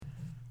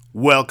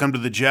Welcome to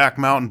the Jack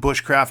Mountain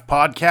Bushcraft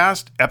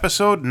Podcast,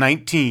 episode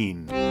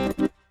 19.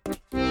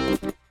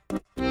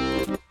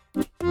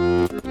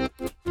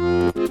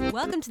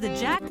 Welcome to the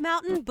Jack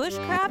Mountain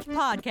Bushcraft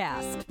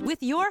Podcast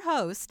with your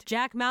host,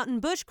 Jack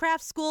Mountain Bushcraft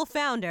School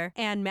founder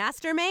and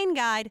master main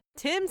guide,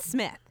 Tim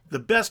Smith. The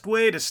best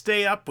way to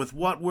stay up with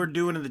what we're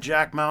doing in the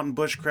Jack Mountain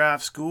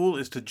Bushcraft School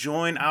is to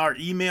join our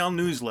email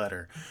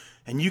newsletter.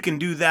 And you can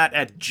do that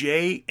at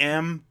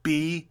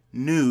jmbnews.com.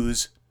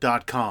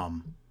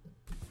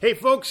 Hey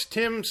folks,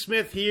 Tim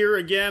Smith here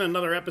again,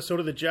 another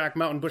episode of the Jack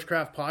Mountain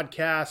Bushcraft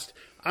Podcast.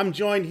 I'm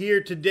joined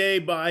here today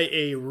by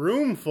a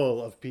room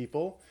full of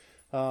people,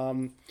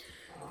 and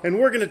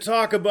we're going to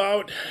talk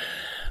about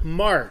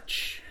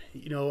March.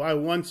 You know, I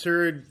once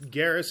heard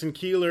Garrison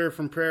Keeler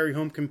from Prairie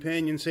Home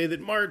Companion say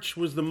that March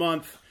was the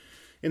month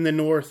in the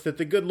north that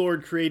the good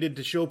Lord created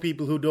to show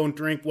people who don't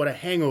drink what a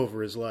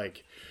hangover is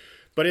like.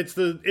 But it's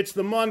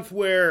the month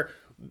where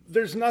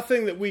there's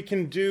nothing that we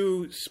can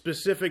do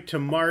specific to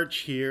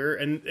March here,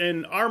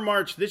 and our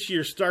March this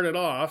year started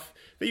off.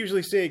 They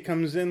usually say it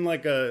comes in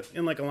like a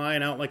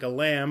lion, out like a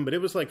lamb, but it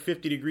was like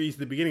 50 degrees at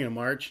the beginning of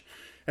March,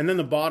 and then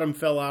the bottom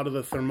fell out of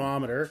the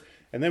thermometer,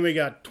 and then we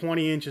got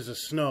 20 inches of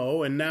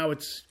snow, and now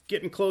it's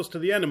getting close to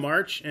the end of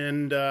March,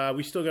 and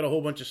we still got a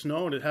whole bunch of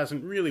snow, and it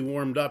hasn't really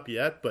warmed up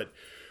yet, but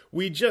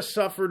we just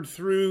suffered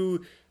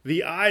through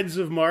the Ides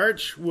of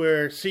March,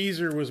 where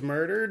Caesar was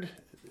murdered,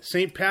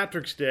 St.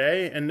 Patrick's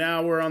Day, and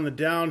now we're on the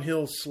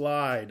downhill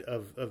slide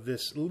of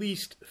this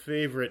least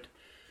favorite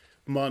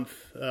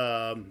month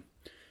in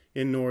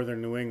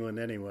northern New England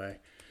anyway.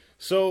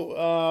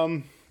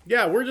 So,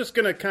 we're just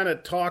going to kind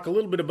of talk a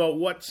little bit about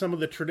what some of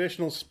the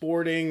traditional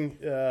sporting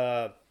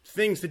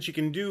things that you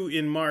can do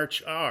in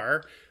March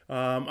are.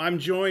 I'm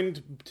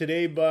joined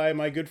today by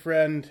my good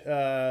friend,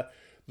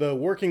 the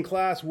working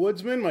class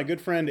woodsman, my good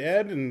friend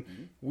Ed,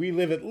 and we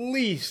live at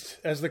least,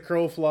 as the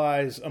crow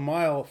flies, a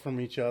mile from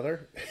each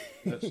other.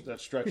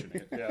 That's stretching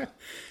it, yeah.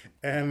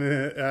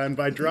 And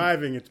by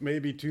driving, it's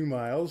maybe 2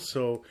 miles.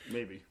 So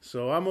maybe.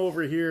 So I'm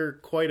over here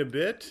quite a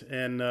bit,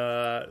 and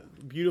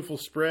beautiful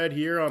spread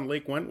here on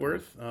Lake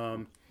Wentworth.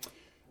 A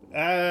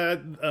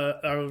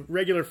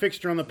regular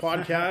fixture on the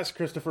podcast,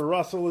 Christopher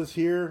Russell, is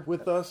here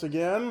with us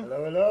again.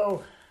 Hello,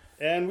 hello.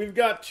 And we've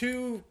got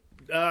two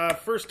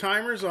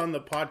first-timers on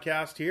the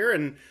podcast here,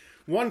 and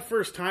one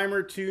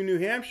first-timer to New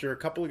Hampshire. A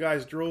couple of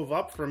guys drove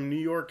up from New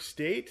York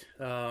State.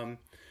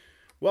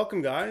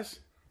 Welcome, guys.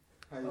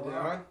 How you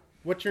doing?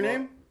 What's your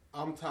name?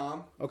 I'm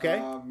Tom. Okay.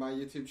 My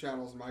YouTube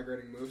channel is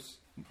Migrating Moose.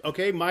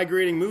 Okay,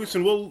 Migrating Moose,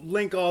 and we'll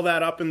link all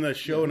that up in the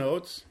show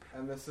notes.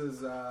 And this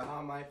is...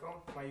 I'm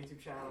Michael. My YouTube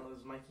channel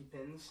is Mikey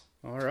Pins.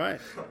 All right.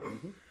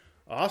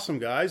 Awesome,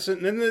 guys.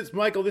 And then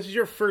Michael, this is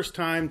your first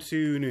time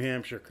to New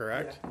Hampshire,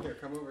 correct? Yeah. Here,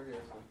 come over here.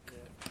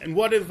 And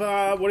what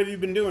have you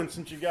been doing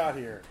since you got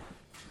here?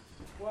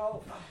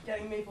 Well,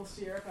 getting maple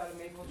syrup out of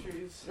maple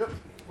trees. Yep,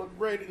 look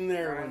right in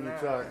there when you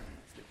talk.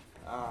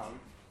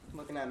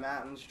 Looking at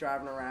mountains,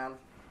 driving around.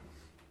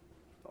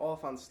 All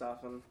fun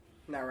stuff, and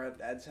now we're at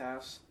Ed's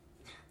house.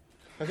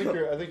 I think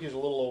he's a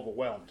little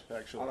overwhelmed,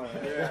 actually.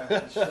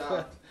 Yeah,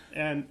 shocked.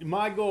 And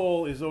my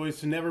goal is always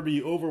to never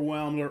be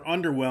overwhelmed or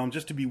underwhelmed,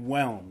 just to be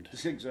whelmed.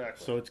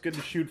 Exactly. So it's good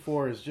to shoot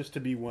for is just to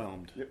be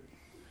whelmed. Yep.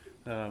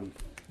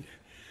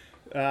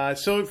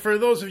 So for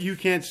those of you who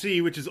can't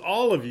see, which is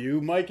all of you,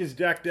 Mike is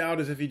decked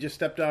out as if he just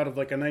stepped out of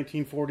like a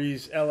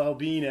 1940s LL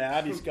Bean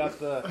ad. He's got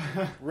the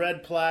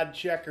red plaid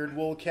checkered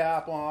wool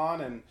cap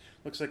on and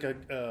looks like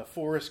a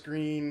forest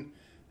green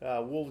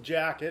wool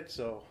jacket.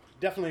 So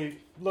definitely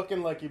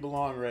looking like you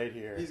belong right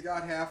here. He's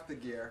got half the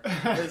gear.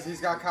 He's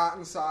got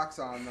cotton socks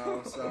on,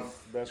 though, so...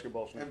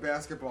 Basketball shoes. And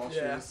basketball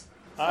shoes.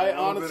 So I a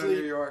little honestly, bit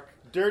of New York.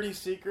 Dirty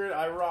secret,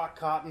 I rock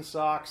cotton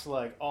socks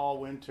like all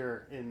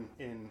winter in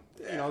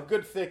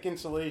good thick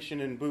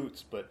insulation and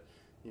boots, but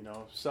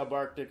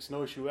subarctic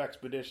snowshoe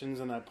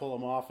expeditions, and I pull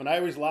them off, and I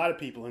always lie to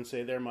people and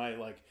say they're my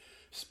like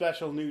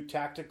special new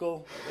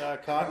tactical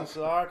cotton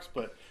socks,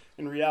 but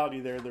in reality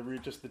they're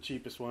just the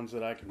cheapest ones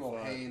that I can find.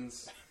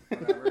 Hanes,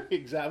 whatever.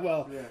 Exactly.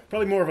 Well,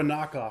 probably more of a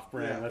knockoff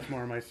brand. Yeah. That's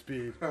more my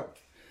speed.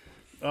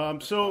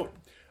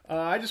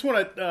 I just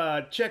want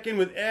to check in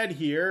with Ed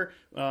here.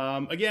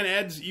 Again,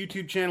 Ed's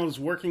YouTube channel is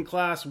Working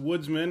Class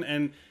Woodsman,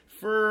 and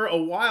for a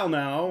while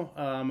now,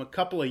 a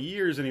couple of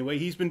years anyway,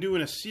 he's been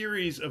doing a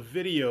series of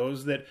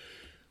videos that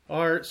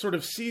are sort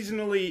of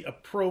seasonally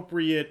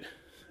appropriate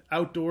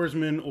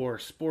outdoorsman or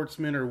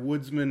sportsman or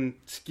woodsman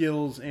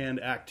skills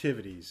and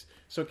activities.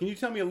 So can you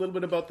tell me a little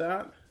bit about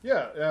that?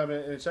 Yeah, I mean,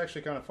 it's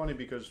actually kind of funny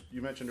because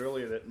you mentioned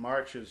earlier that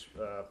March is,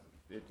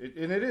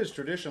 and it is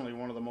traditionally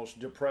one of the most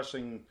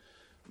depressing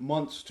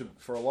months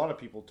for a lot of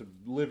people to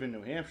live in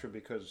New Hampshire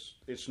because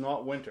it's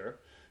not winter,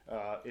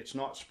 it's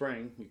not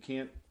spring, you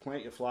can't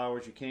plant your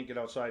flowers, you can't get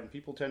outside, and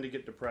people tend to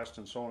get depressed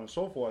and so on and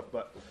so forth.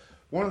 But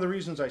one of the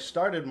reasons I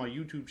started my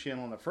YouTube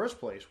channel in the first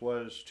place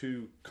was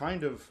to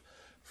kind of,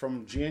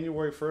 from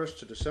January 1st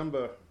to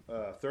December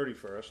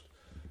 31st,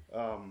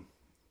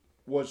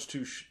 was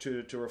to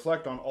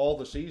reflect on all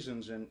the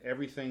seasons and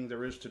everything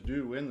there is to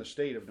do in the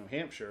state of New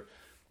Hampshire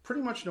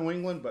pretty much New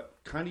England, but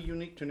kind of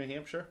unique to New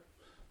Hampshire.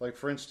 Like,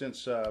 for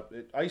instance,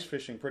 ice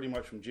fishing pretty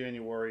much from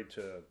January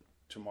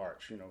to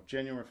March. You know,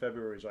 January and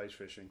February is ice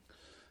fishing.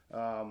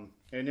 And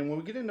then when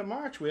we get into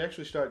March, we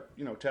actually start,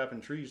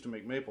 tapping trees to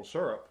make maple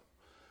syrup.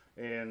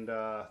 And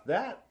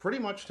that pretty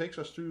much takes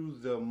us through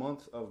the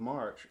month of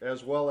March,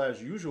 as well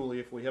as usually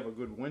if we have a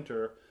good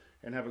winter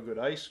and have a good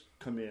ice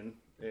come in.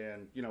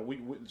 And, we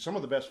some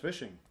of the best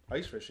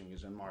ice fishing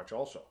is in March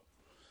also.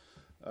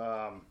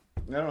 I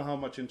don't know how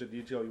much into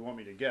detail you want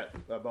me to get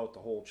about the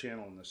whole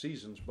channel and the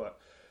seasons, but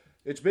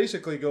it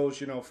basically goes,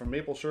 from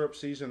maple syrup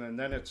season, and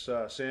then it's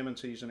salmon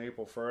season,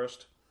 April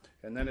 1st,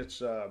 and then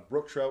it's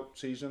brook trout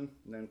season,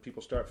 and then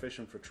people start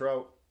fishing for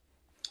trout,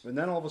 and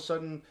then all of a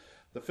sudden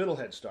the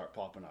fiddleheads start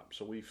popping up.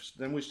 So we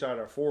start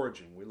our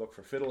foraging. We look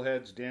for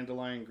fiddleheads,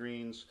 dandelion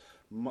greens.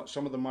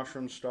 Some of the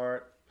mushrooms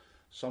start.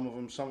 Some of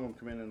them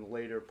come in the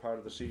later part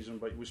of the season,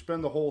 but we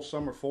spend the whole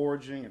summer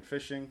foraging and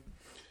fishing.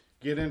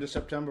 Get into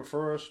September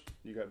 1st,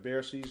 you got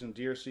bear season,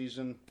 deer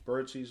season,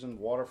 bird season,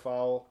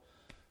 waterfowl,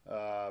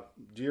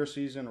 deer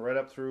season right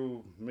up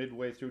through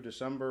midway through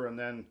December, and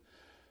then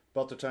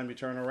about the time you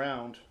turn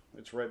around,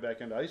 it's right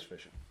back into ice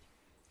fishing.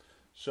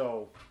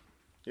 So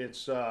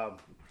there's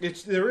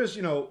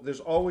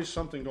always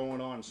something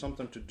going on,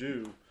 something to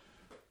do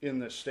in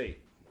this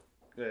state.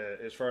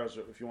 As far as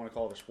if you want to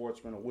call it a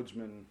sportsman, a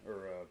woodsman,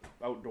 or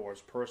a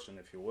outdoors person,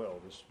 if you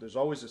will, there's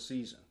always a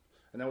season,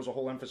 and that was a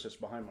whole emphasis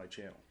behind my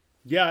channel.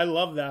 Yeah, I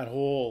love that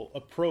whole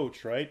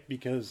approach, right?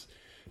 Because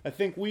I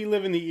think we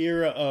live in the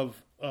era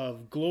of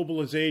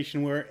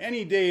globalization where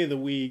any day of the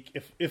week,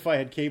 if I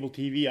had cable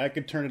TV, I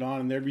could turn it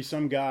on and there'd be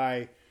some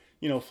guy,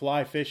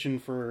 fly fishing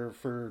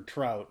for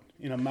trout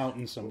in a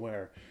mountain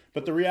somewhere.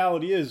 But the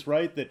reality is,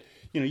 right, that,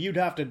 you'd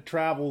have to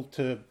travel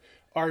to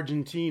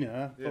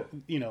Argentina,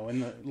 in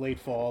the late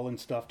fall and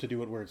stuff to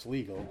do it where it's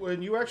legal.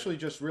 When you actually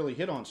just really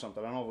hit on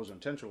something, I don't know if it was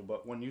intentional,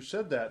 but when you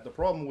said that, the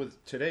problem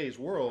with today's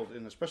world,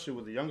 and especially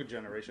with the younger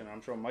generation,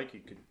 I'm sure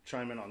Mikey could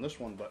chime in on this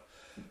one, but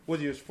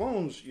with your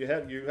phones, you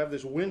have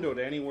this window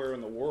to anywhere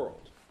in the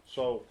world.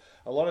 So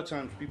a lot of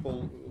times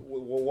people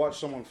will watch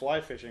someone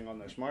fly fishing on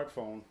their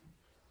smartphone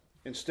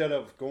instead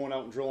of going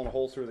out and drilling a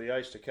hole through the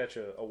ice to catch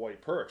a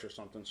white perch or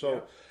something. So.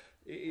 Yeah.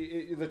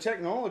 The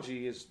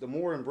technology is the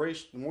more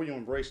you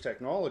embrace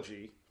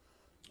technology,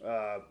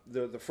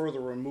 the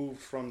further removed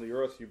from the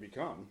earth you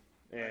become,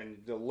 and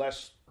the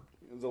less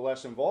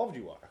involved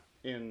you are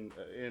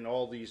in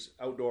all these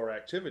outdoor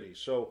activities.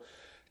 So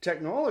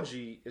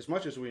technology, as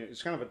much as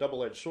it's kind of a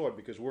double-edged sword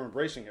because we're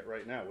embracing it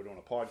right now. We're doing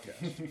a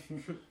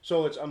podcast.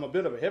 So I'm a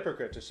bit of a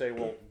hypocrite to say,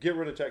 well, get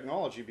rid of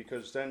technology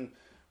because then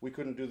we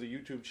couldn't do the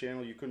YouTube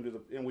channel,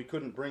 and we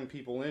couldn't bring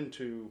people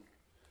into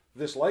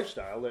this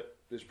lifestyle that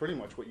is pretty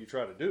much what you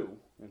try to do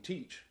and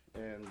teach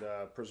and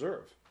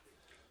preserve.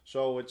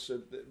 So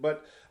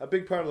but a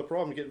big part of the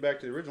problem, getting back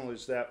to the original,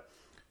 is that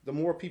the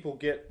more people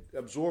get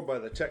absorbed by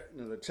the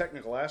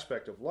technical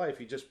aspect of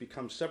life, you just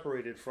become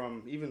separated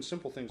from even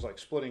simple things like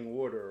splitting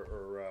wood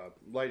or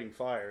lighting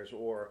fires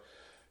or,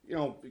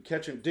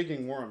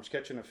 digging worms,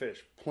 catching a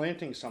fish,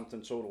 planting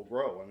something so it'll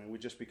grow. I mean, we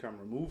just become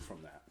removed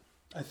from that.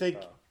 I think,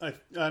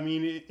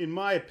 in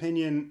my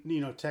opinion,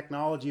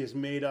 technology has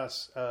made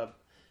us...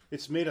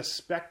 it's made us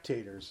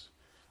spectators,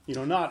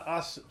 not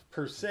us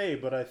per se,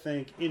 but I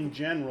think in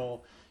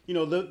general,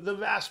 the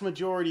vast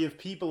majority of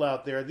people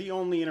out there, the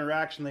only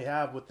interaction they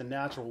have with the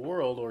natural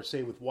world or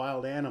say with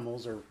wild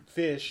animals or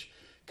fish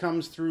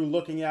comes through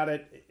looking at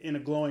it in a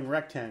glowing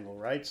rectangle,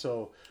 right?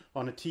 So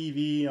on a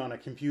TV, on a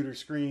computer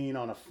screen,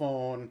 on a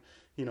phone,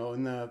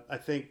 I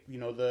think,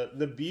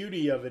 the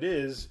beauty of it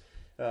is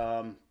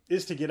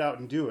to get out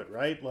and do it,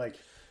 right? Like,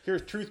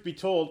 here's truth be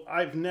told,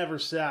 I've never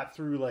sat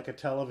through like a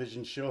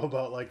television show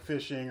about like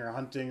fishing or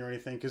hunting or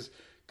anything because,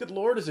 good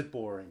Lord, is it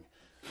boring?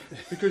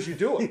 Because you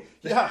do it.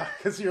 Yeah,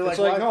 because you're like,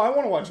 no, I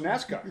want to watch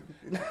NASCAR.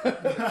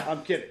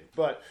 I'm kidding,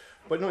 but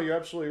no, you're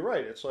absolutely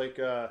right. It's like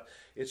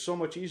it's so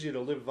much easier to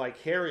live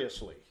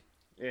vicariously,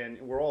 and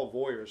we're all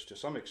voyeurs to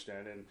some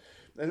extent,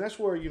 and that's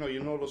where you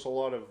notice a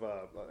lot of.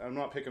 I'm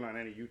not picking on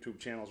any YouTube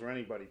channels or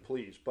anybody,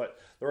 please, but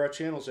there are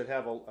channels that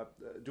have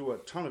do a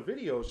ton of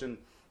videos and.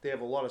 They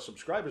have a lot of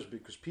subscribers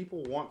because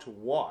people want to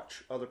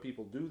watch other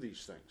people do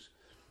these things.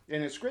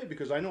 And it's great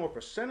because I know a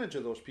percentage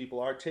of those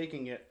people are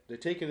taking it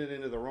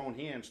into their own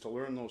hands to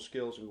learn those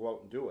skills and go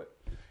out and do it.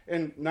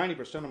 And 90%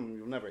 of them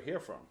you'll never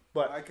hear from.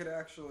 But I could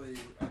actually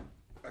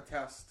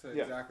attest to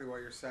exactly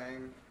what you're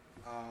saying.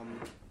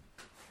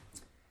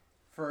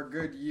 For a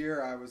good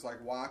year, I was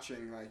like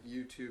watching like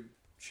YouTube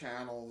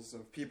channels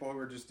of people who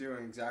were just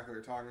doing exactly what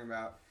you're talking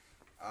about.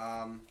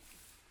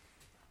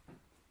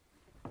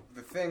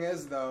 The thing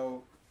is,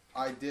 though,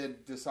 I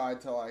did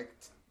decide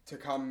to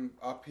come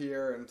up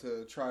here and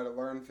to try to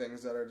learn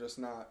things that are just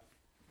not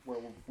where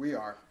we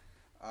are.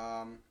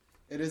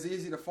 It is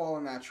easy to fall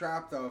in that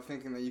trap, though, of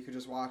thinking that you could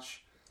just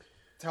watch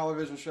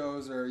television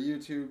shows or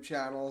YouTube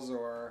channels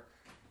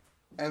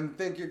and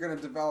think you're going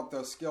to develop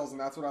those skills. And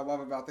that's what I love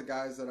about the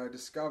guys that I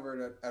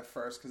discovered at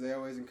first, because they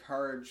always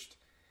encouraged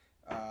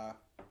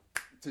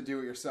to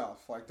do it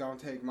yourself. Like, don't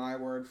take my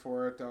word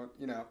for it. Don't.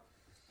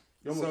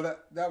 So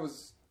that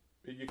was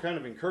you kind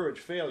of encourage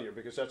failure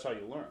because that's how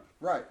you learn.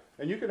 right.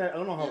 And you can, I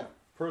don't know how Yeah.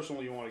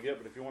 personal you want to get,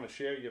 but if you want to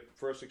share your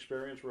first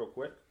experience real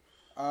quick.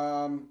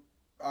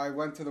 I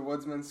went to the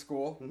woodsman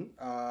school,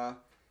 Mm-hmm.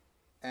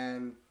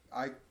 and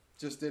I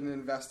just didn't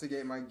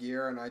investigate my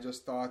gear, and I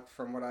just thought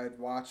from what I had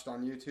watched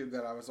on YouTube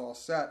that I was all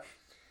set.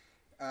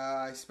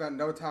 I spent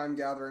no time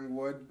gathering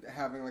wood,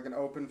 having like an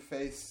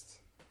open-faced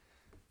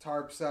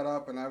tarp set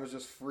up, and I was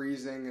just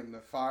freezing, and the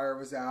fire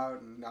was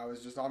out, and I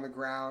was just on the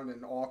ground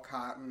and all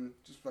cotton,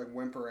 just like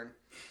whimpering.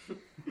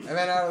 And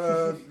then out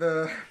of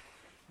the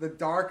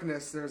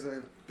darkness, there's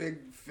a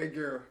big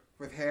figure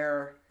with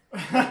hair,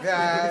 like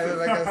that,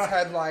 like a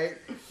headlight,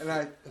 and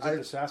Is it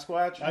the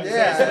Sasquatch?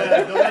 yeah,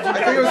 I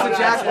think it was the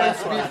Jack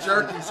Link's beef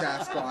jerky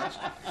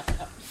Sasquatch,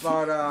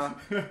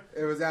 but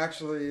it was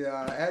actually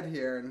Ed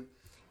here, and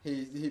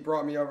he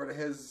brought me over to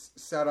his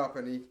setup,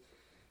 and he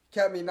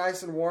kept me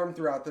nice and warm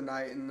throughout the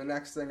night, and the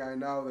next thing I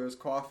know, there's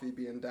coffee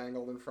being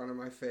dangled in front of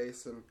my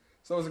face, and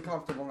so it was a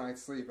comfortable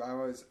night's sleep. I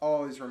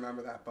always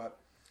remember that, but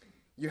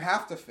you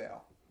have to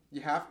fail.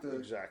 You have to,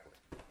 Exactly.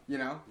 you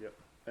know? Yep.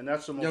 And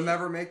that's the most. You'll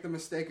never make the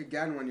mistake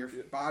again when your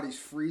body's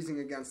freezing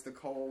against the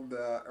cold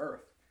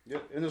earth. Yeah,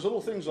 and there's little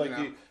things like You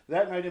know?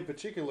 that night in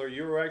particular,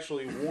 you were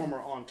actually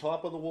warmer on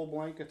top of the wool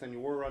blanket than you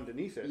were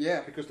underneath it.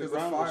 Yeah, because the because the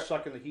ground was fire-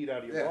 sucking the heat out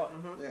of your Yeah, body.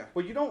 yeah.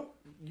 But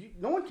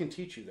no one can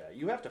teach you that.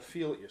 You have to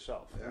feel it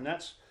yourself, Yeah. and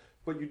that's.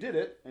 But you did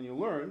it, and you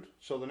learned.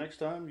 So the next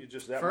time, you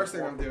just that. First much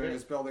thing more I'm doing prepared.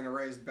 is building a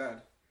raised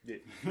bed. Yeah.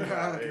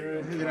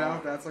 You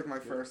know, that's like my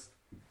first.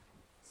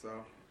 So,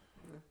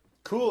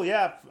 Cool,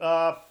 yeah.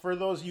 For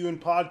those of you in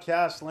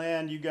podcast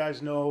land, you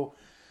guys know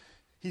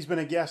he's been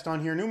a guest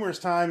on here numerous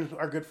times.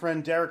 Our good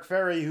friend Derek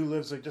Ferry, who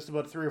lives like just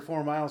about 3 or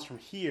 4 miles from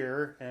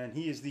here, and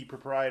he is the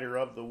proprietor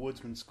of the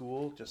Woodsman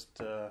School. Just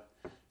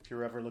if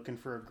you're ever looking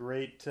for a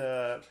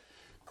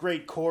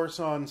great course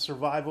on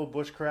survival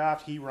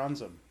bushcraft, he runs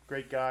them.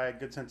 Great guy,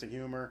 good sense of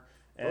humor,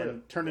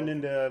 and turning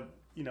into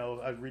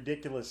a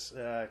ridiculous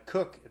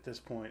cook at this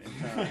point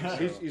in time.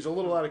 So. He's a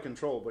little out of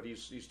control, but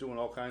he's doing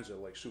all kinds of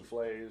like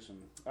souffles,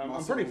 and I'm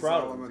Mussels, pretty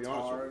proud of him, to be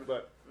honest with elementar. you.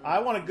 But I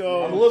want to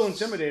go. I'm a little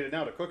intimidated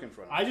now to cook in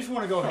front of him. I just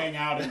want to go hang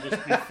out and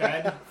just be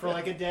fed for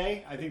like a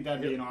day. I think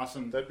that'd be an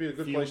awesome. That'd be a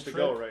good field place to trip.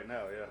 go right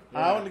now. Yeah.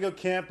 I want to go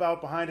camp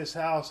out behind his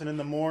house and in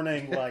the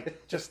morning,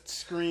 like, just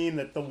scream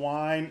that the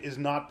wine is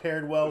not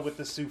paired well with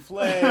the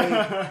souffle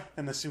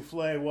and the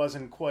souffle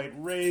wasn't quite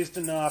raised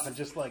enough, and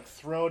just, like,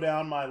 throw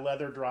down my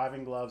leather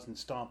driving gloves and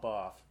stomp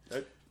off.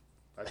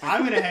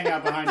 I'm gonna hang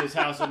out behind his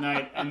house at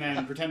night and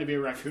then pretend to be a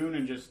raccoon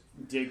and just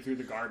dig through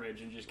the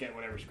garbage and just get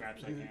whatever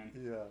scraps I can.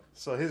 Yeah.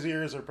 So his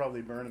ears are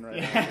probably burning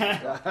right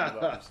now. Talking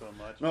about him so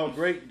much. No,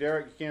 great,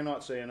 Derek. You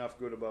cannot say enough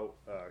good about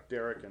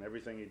Derek and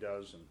everything he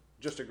does, and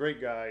just a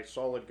great guy,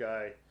 solid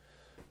guy,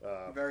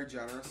 very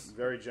generous.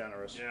 very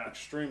generous, Yeah.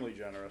 extremely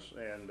generous,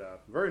 and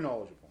very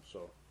knowledgeable.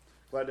 So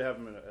glad to have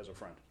him as a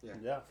friend.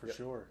 Yeah, for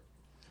sure.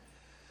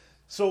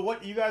 So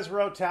what, you guys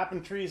were out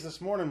tapping trees this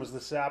morning. Was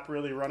the sap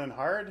really running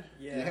hard?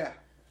 Yeah.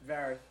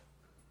 Very.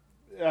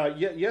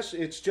 Yes,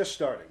 it's just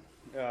starting.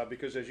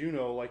 Because as you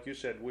know, like you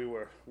said, we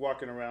were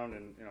walking around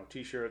in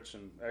t-shirts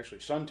and actually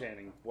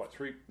suntanning.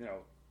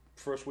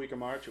 First week of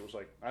March, it was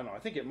like, I don't know, I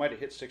think it might have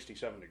hit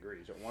 67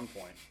 degrees at one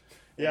point.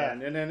 Yeah.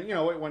 And then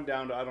it went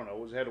down to, I don't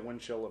know, it had a wind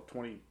chill of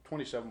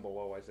 27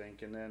 below, I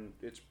think, and then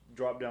it's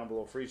dropped down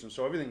below freezing,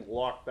 so everything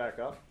locked back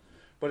up.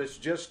 But it's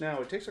just now,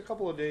 it takes a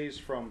couple of days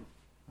from,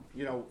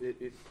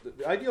 the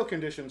ideal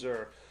conditions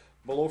are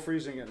below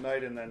freezing at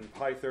night and then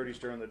high 30s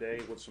during the day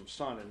with some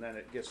sun, and then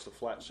it gets the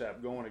flat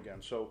sap going again.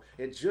 So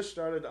it just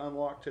started to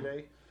unlock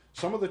today.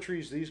 Some of the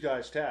trees these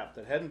guys tapped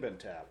that hadn't been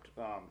tapped,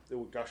 they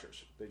were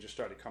gushers. They just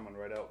started coming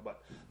right out.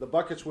 But the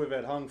buckets we've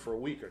had hung for a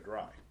week are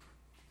dry.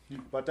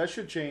 But that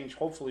should change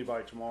hopefully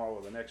by tomorrow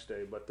or the next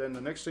day. But then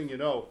the next thing you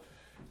know,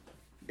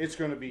 it's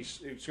going to be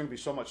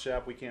so much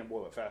sap we can't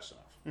boil it fast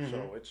enough.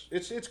 So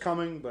it's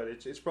coming, but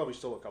it's probably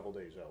still a couple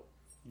days out.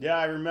 Yeah,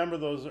 I remember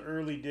those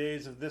early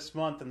days of this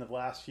month and the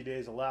last few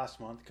days of last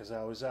month, because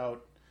I was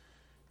out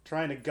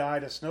trying to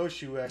guide a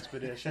snowshoe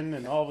expedition,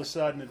 and all of a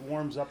sudden it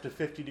warms up to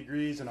 50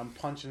 degrees and I'm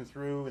punching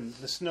through, and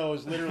the snow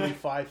is literally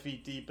 5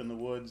 feet deep in the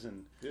woods,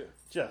 and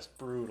just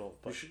brutal.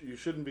 But You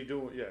shouldn't be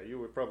doing. Yeah, you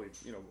were probably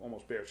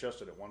almost bare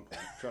chested at one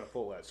point trying to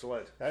pull that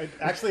sled.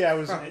 I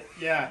was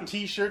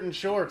t-shirt and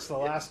shorts the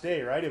last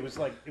day, right? It was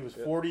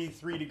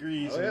 43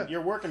 degrees, and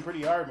you're working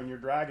pretty hard when you're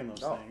dragging those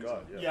things.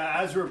 God, yeah.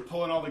 Yeah, as we're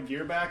pulling all the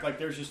gear back, like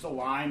there's just a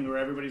line where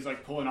everybody's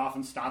like pulling off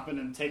and stopping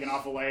and taking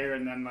off a layer,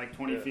 and then like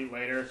 20 feet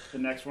later, the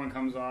next one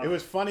comes off. It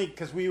was funny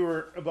because we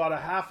were about a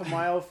half a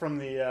mile from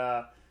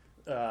the.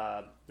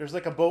 There's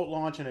like a boat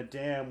launch and a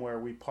dam where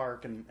we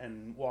park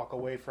and walk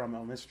away from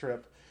on this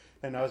trip,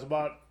 and I was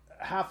about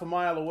half a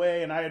mile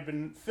away, and I had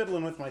been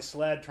fiddling with my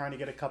sled trying to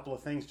get a couple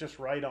of things just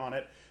right on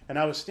it, and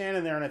I was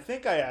standing there, and I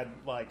think I had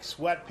like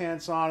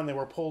sweatpants on, and they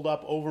were pulled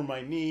up over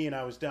my knee, and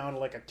I was down to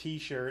like a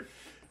t-shirt,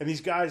 and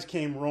these guys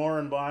came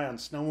roaring by on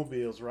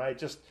snowmobiles, right,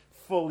 just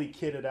fully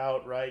kitted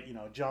out, right,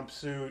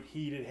 jumpsuit,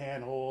 heated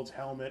handholds,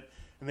 helmet,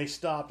 and they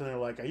stopped and they're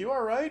like, "Are you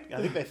all right?" I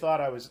think they thought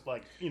I was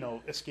like,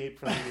 escaped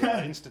from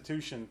the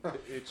institution,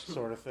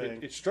 sort of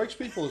thing. It strikes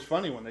people as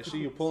funny when they see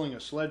you pulling a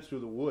sled through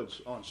the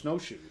woods on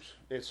snowshoes.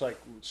 It's like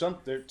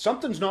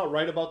something's not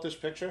right about this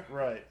picture.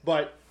 Right.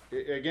 But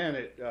again,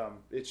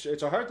 it's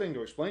a hard thing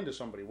to explain to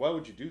somebody. Why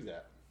would you do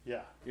that?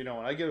 Yeah. And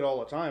I get it all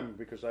the time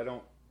because I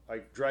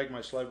drag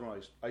my sled when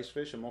I ice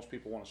fish, and most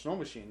people want a snow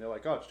machine. They're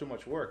like, "Oh, it's too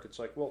much work." It's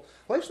like, well,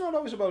 life's not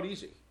always about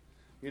easy.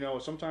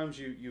 Sometimes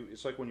you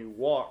it's like when you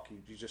walk,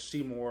 you just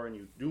see more and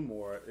you do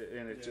more,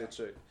 and it's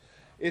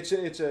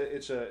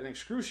an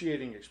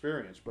excruciating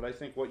experience. But I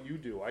think what you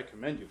do, I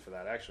commend you for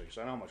that actually, because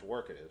I know how much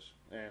work it is,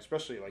 and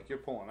especially like you're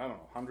pulling,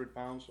 100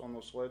 pounds on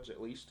those sleds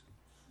at least.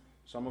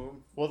 Some of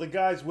them. Well, the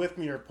guys with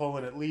me are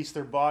pulling at least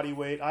their body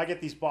weight. I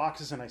get these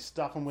boxes and I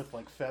stuff them with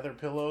like feather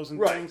pillows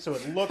and things, so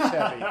it looks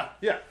heavy.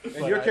 Yeah,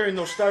 and you're carrying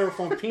those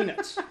styrofoam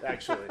peanuts,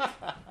 actually.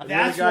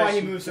 That's why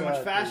he moves so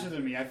much faster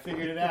than me. I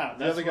figured it out.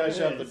 The other guys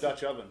have the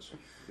Dutch ovens,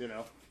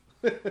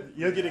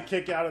 You'll get a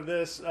kick out of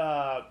this.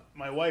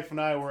 My wife and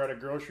I were at a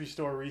grocery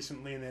store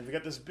recently, and they've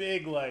got this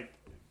big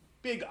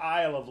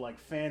aisle of like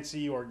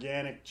fancy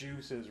organic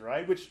juices,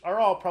 right? Which are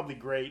all probably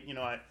great.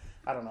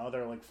 I don't know,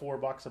 they're like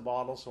 $4 a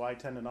bottle, so I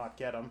tend to not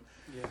get them.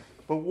 Yeah.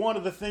 But one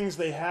of the things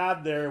they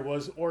had there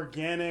was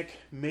organic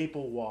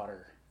maple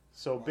water.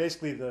 So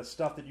basically the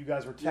stuff that you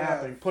guys were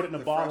tapping, put it in a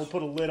bottle,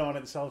 put a lid on it,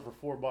 and sell it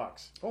for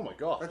 $4. Oh my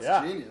God.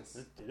 That's genius.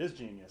 It is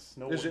genius.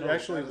 Does it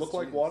actually look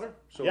like water?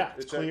 So yeah,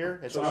 it's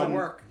clear. It's on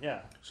work.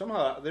 Yeah.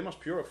 Somehow they must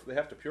they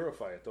have to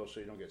purify it though, so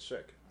you don't get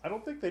sick. I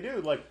don't think they do.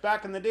 Like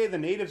back in the day, the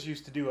natives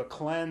used to do a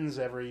cleanse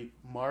every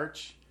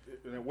March.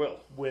 And it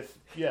will. But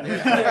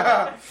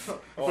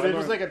it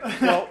was like a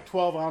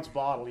 12-ounce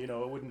bottle. It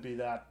wouldn't be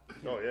that.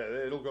 Oh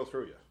yeah, it'll go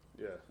through you.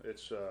 Yeah,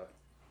 it's.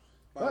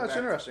 That's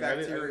interesting.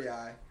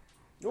 Bacteria.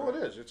 No, it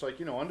is. It's like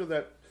under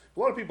that. A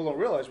lot of people don't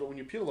realize, but when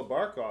you peel the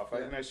bark off,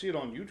 and I see it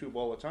on YouTube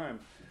all the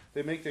time,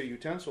 they make their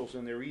utensils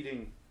and they're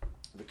eating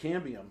the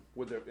cambium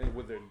with their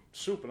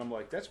soup, and I'm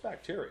like, that's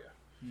bacteria.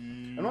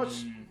 I'm not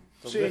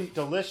saying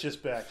delicious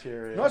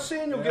bacteria. Not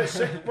saying you'll get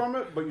sick from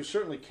it, but you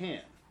certainly can.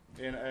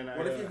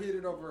 What if you heat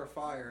it over a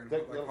fire and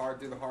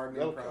do the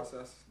hardening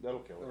process? That'll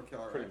kill it. It'll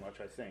kill it, pretty right?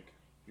 much, I think.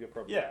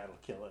 It'll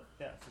kill it.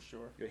 Yeah, for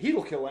sure. Yeah, heat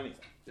will kill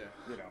anything. Yeah,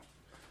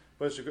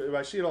 But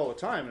I see it all the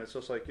time, and it's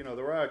just like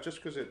there are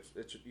just because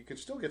it's you can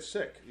still get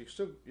sick. You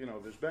still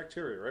there's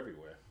bacteria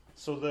everywhere.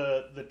 So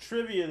the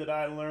trivia that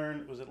I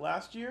learned, was it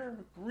last year?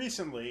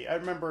 Recently, I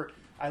remember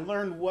I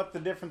learned what the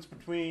difference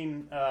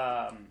between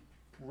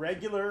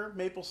regular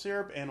maple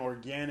syrup and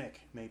organic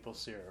maple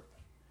syrup.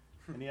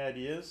 Any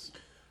ideas?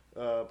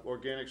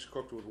 Organics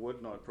cooked with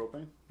wood, not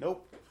propane.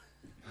 Nope.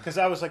 Because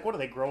I was like, what do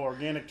they grow?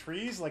 Organic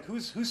trees? Like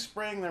who's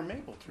spraying their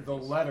maple trees? The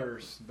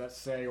letters that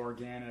say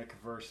organic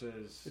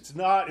versus it's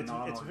not.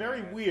 It's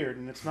very weird,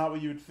 and it's not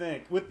what you would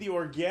think. With the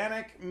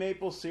organic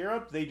maple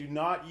syrup, they do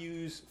not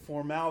use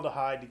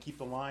formaldehyde to keep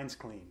the lines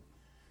clean,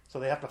 so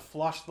they have to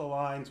flush the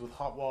lines with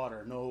hot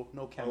water. No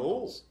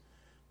chemicals.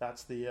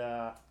 That's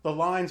the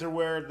lines are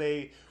where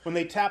when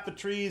they tap the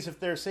trees, if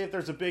there's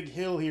a big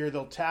hill here,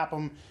 they'll tap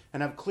them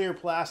and have clear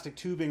plastic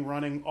tubing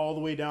running all the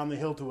way down the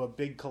hill to a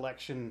big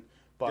collection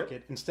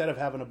bucket instead of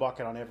having a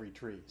bucket on every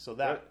tree. So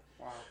that.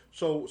 Wow.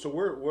 So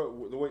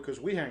we're the way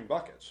because we hang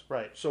buckets.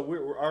 Right. So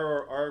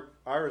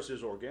ours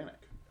is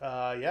organic.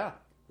 Yeah.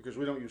 Because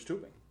we don't use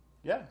tubing.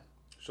 Yeah.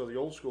 So the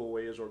old school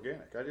way is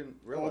organic. I didn't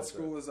realize old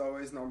school is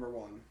always number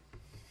one.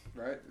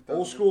 Right?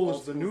 Old school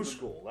is the new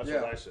school. That's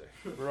what I say.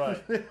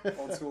 Right.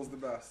 Old school's the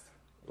best.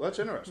 Well, that's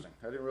interesting.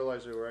 I didn't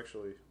realize they were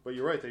actually. But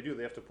you're right. They do.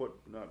 They have to put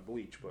not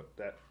bleach, but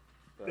that.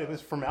 It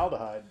was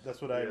formaldehyde.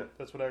 That's what I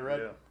read.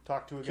 Yeah.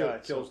 Talked to a guy.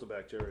 Kills the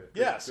bacteria.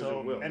 Yeah.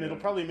 It'll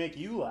probably make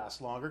you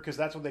last longer because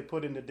that's what they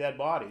put into dead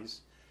bodies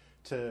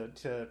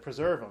to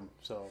preserve them.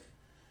 So.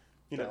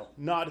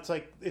 It's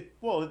like it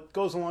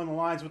goes along the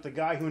lines with the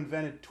guy who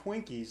invented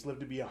Twinkies lived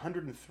to be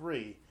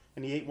 103.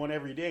 And he ate one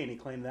every day, and he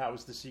claimed that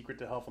was the secret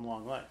to health and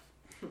long life.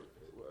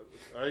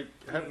 I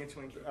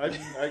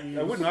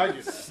wouldn't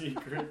argue that.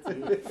 Secret.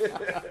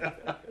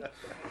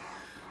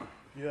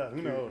 Yeah,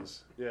 who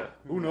knows? Yeah,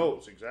 who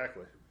knows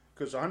exactly?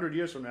 Because 100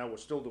 years from now, we're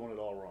still doing it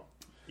all wrong.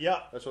 Yeah,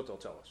 that's what they'll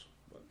tell us.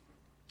 But,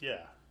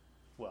 yeah,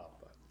 well,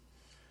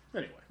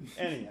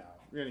 anyhow.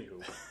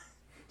 Anywho.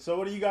 So,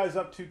 what are you guys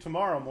up to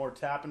tomorrow? More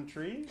tapping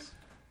trees?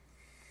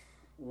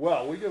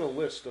 Well, we got a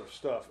list of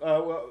stuff.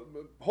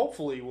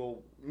 Hopefully,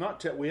 we'll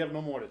not. We have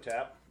no more to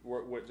tap.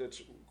 It's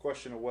a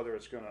question of whether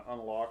it's going to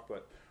unlock.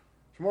 But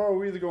tomorrow,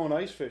 we're either going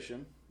ice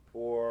fishing,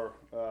 or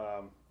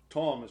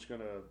Tom is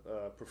going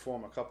to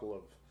perform a couple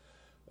of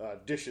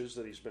dishes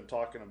that he's been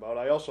talking about.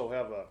 I also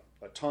have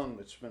a tongue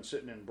that's been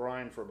sitting in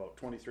brine for about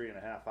 23 and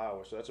a half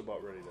hours, so that's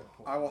about ready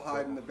to. I will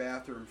hide in the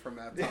bathroom from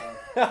that tongue.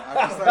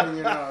 I'm just letting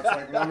you know, it's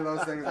like one of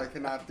those things I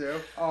cannot do.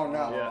 Oh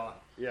no. Yeah.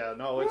 Yeah,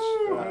 no, it's...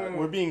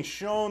 we're being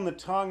shown the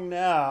tongue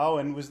now,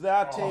 and was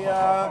that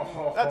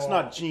a... that's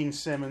not Gene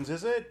Simmons,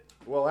 is it?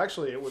 Well,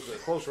 actually, it was a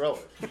close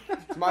relative.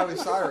 It's Miley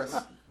Cyrus.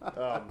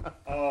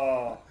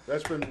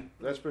 That's been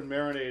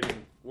marinating.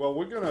 Well,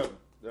 we're going to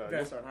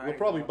you'll start hiding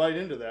probably now. bite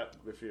into that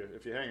if you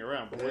hang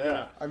around. But we're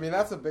gonna. I mean,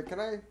 that's a big. Can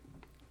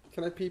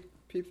I peep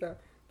that?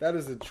 That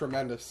is a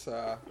tremendous.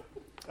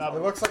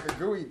 It looks like a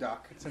gooey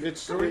duck.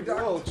 It's gooey duck.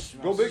 well, it's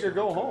go big or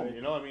go home.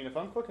 You know, I mean, if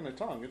I'm cooking a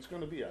tongue, it's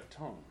going to be a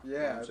tongue. You know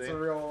what Yeah, I'm it's saying? a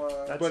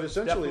real. But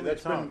essentially, definitely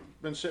that's a tongue.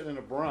 been sitting in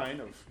a brine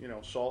of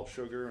salt,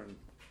 sugar, and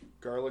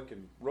garlic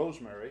and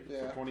rosemary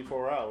Yeah. for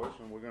 24 hours,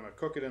 and we're going to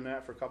cook it in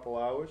that for a couple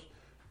hours.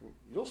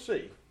 You'll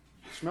see.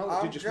 Smell it?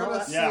 I'm Did you smell gonna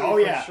that? see. Yeah, oh for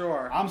yeah.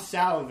 sure. I'm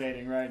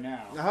salivating right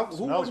now. Now, who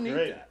Smells wouldn't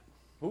great. eat that?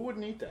 Who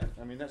wouldn't eat that?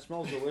 I mean, that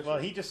smells delicious. Well,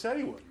 he just said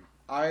he wouldn't.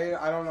 I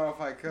don't know if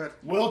I could.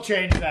 We'll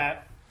change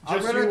that.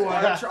 Just I'm gonna, you wait.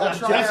 I'll try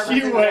Just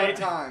everything you one wait.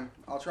 time.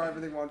 I'll try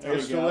everything one time.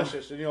 It's you go.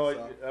 delicious, and So.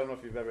 I don't know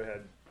if you've ever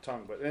had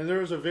tongue, and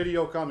there's a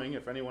video coming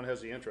if anyone has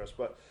the interest.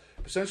 But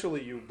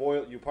essentially, you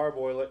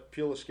parboil it,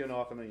 peel the skin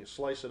off, and then you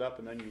slice it up,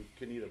 and then you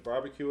can either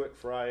barbecue it,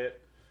 fry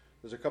it.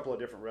 There's a couple of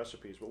different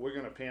recipes, but we're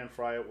going to pan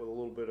fry it with a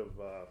little bit of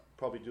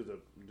probably do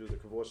the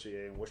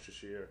Courvoisier and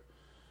Worcestershire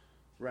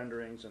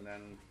renderings, and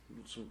then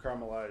some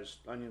caramelized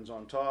onions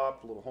on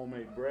top, a little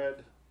homemade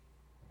bread.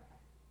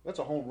 That's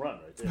a home run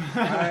right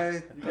there.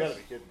 You got to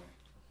be kidding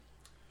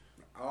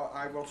me.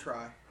 I will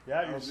try. Yeah,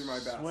 I'll you're do my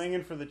best.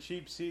 swinging for the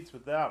cheap seats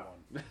with that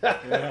one.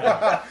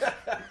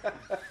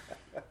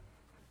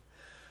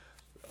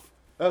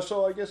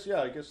 So I guess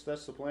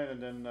that's the plan,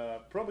 and then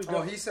probably.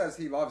 Well, he says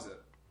he loves it.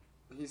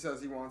 He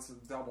says he wants a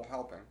double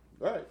helping.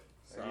 Right.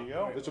 So, There you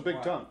go. It's a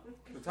big tongue.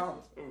 The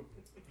tongue.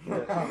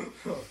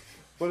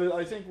 But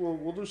I think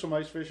we'll do some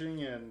ice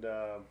fishing and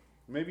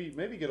maybe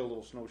get a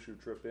little snowshoe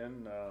trip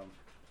in.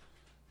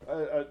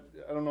 I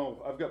don't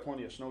know. I've got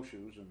plenty of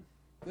snowshoes and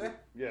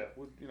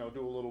we'll,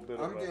 do a little bit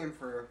I'm of game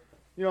for.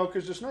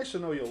 because it's nice to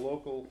know your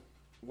local,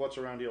 what's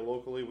around here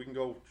locally. We can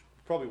go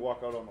probably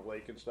walk out on the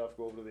lake and stuff,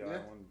 go over to the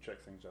island and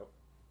check things out.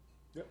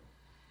 Yep.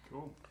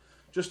 Cool.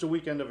 Just a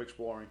weekend of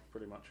exploring,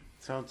 pretty much.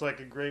 Sounds like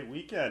a great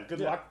weekend. Good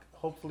Yeah. luck.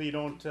 Hopefully you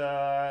don't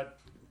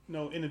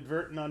no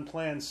inadvertent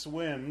unplanned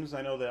swims.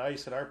 I know the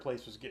ice at our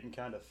place was getting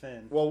kind of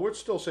thin. Well, we're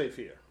still safe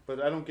here,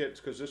 but I don't get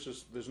because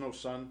there's no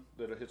sun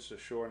that hits the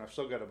shore, and I've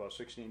still got about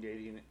 16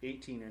 to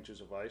 18 inches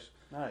of ice.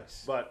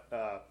 Nice. But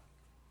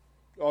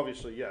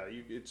obviously,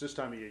 it's this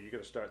time of year. You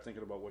got to start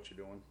thinking about what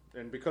you're doing,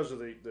 and because of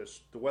the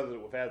weather that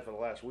we've had for the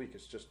last week,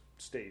 it's just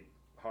stayed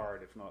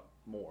hard, if not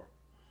more.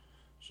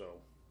 So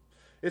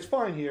it's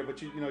fine here,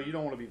 but you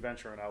don't want to be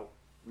venturing out,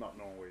 not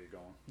knowing where you're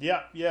going.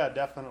 Yeah,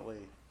 definitely.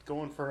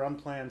 Going for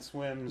unplanned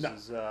swims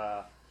is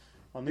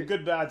on the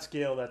good bad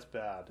scale. That's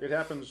bad. It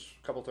happens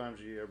a couple times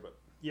a year, but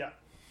Yeah.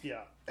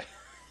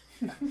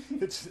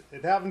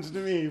 It happens to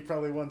me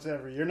probably once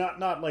every year.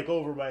 Not like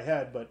over my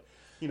head, but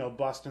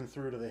busting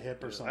through to the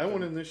hip or something. I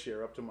went in this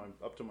year up to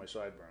my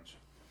sideburns.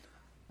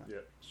 Yeah,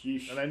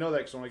 Sheesh. and I know that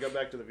because when I got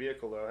back to the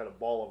vehicle, though, I had a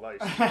ball of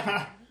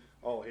ice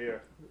all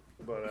here.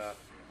 But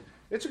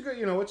it's a good,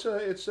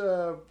 it's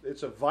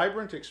a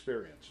vibrant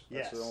experience.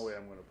 That's Yes. the only way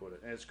I'm going to put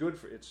it, and it's good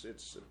for it's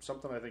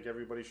something I think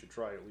everybody should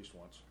try at least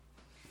once.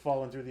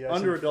 Falling through the ice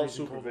Under in adult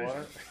freezing cold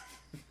supervision.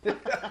 water.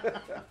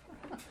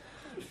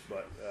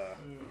 But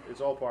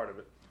it's all part of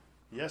it.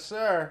 Yes,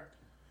 sir.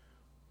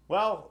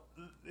 Well,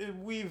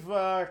 we've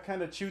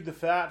kind of chewed the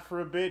fat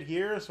for a bit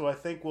here, so I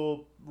think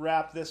we'll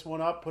wrap this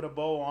one up, put a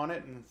bow on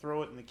it, and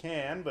throw it in the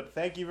can. But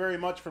thank you very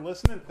much for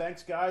listening.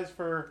 Thanks, guys,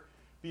 for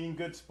being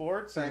good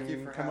sports Thank you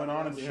and for coming having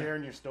on us. and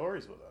sharing your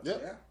stories with us.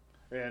 Yeah.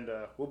 And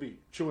we'll be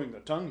chewing the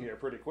tongue here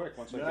pretty quick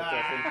once I get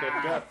that thing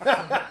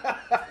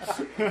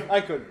picked up.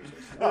 I couldn't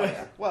resist. Oh,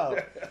 yeah. Well,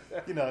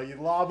 you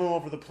lob them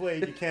over the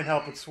plate, you can't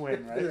help but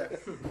swing, right?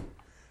 Yeah.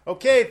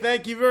 Okay,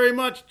 thank you very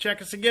much.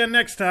 Check us again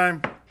next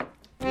time.